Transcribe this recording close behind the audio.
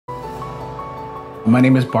My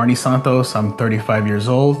name is Barney Santos. I'm 35 years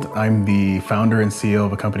old. I'm the founder and CEO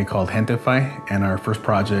of a company called Gentify, and our first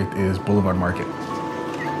project is Boulevard Market.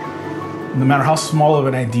 No matter how small of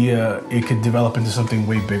an idea, it could develop into something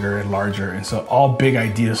way bigger and larger. And so all big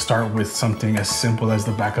ideas start with something as simple as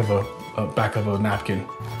the back of a napkin.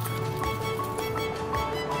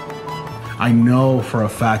 I know for a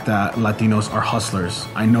fact that Latinos are hustlers.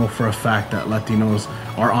 I know for a fact that Latinos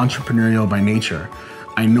are entrepreneurial by nature.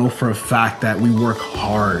 I know for a fact that we work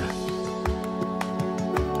hard.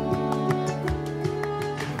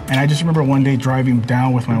 And I just remember one day driving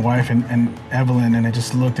down with my wife and Evelyn, and I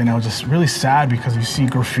just looked and I was just really sad because you see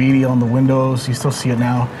graffiti on the windows. You still see it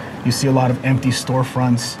now. You see a lot of empty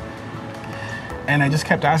storefronts. And I just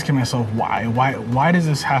kept asking myself, why does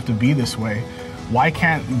this have to be this way? Why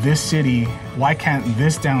can't this city, why can't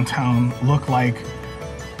this downtown look like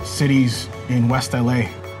cities in West LA?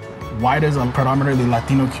 Why does a predominantly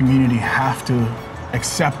Latino community have to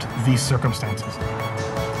accept these circumstances?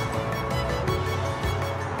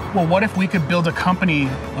 Well, what if we could build a company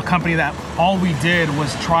that all we did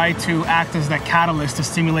was try to act as that catalyst to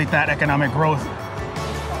stimulate that economic growth?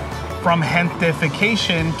 From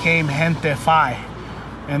gentrification came Gentify,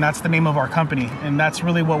 and that's the name of our company. And that's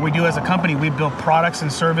really what we do as a company. We build products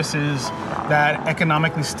and services that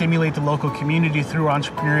economically stimulate the local community through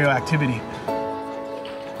entrepreneurial activity.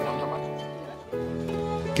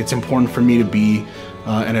 It's important for me to be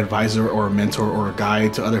an advisor or a mentor or a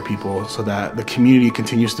guide to other people so that the community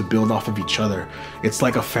continues to build off of each other. It's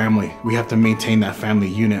like a family. We have to maintain that family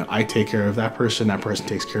unit. I take care of that person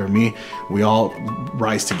takes care of me. We all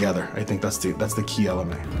rise together. I think that's the key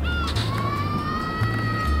element.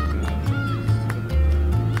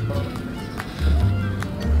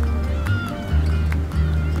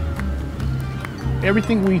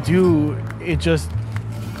 Everything we do, it's just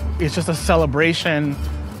a celebration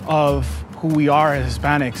of who we are as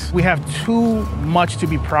Hispanics. We have too much to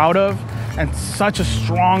be proud of and such a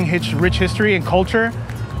strong, rich history and culture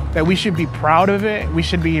that we should be proud of it. We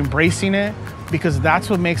should be embracing it because that's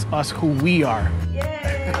what makes us who we are.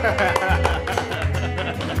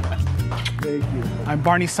 Thank you. I'm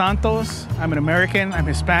Barney Santos. I'm an American. I'm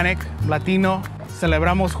Hispanic, Latino.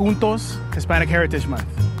 Celebramos juntos Hispanic Heritage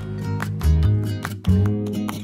Month.